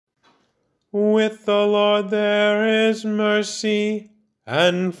With the Lord there is mercy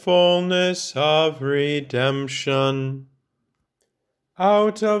and fullness of redemption.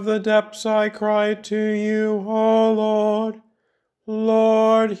 Out of the depths I cry to you, O Lord.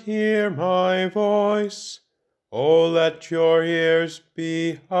 Lord, hear my voice. O let your ears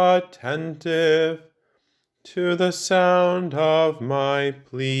be attentive to the sound of my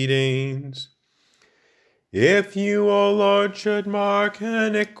pleadings. If you, O Lord, should mark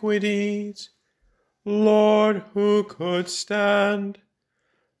iniquities, Lord, who could stand?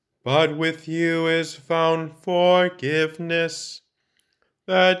 But with you is found forgiveness,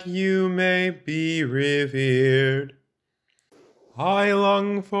 that you may be revered. I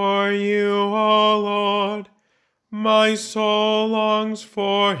long for you, O Lord. My soul longs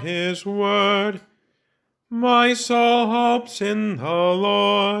for his word. My soul hopes in the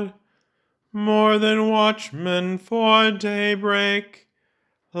Lord. More than watchmen for daybreak,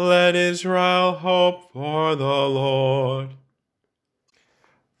 let Israel hope for the Lord.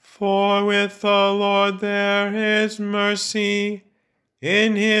 For with the Lord there is mercy,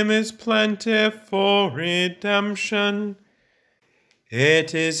 in him is plentiful redemption.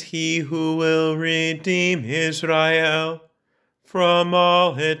 It is he who will redeem Israel from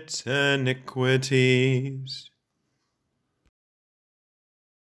all its iniquities.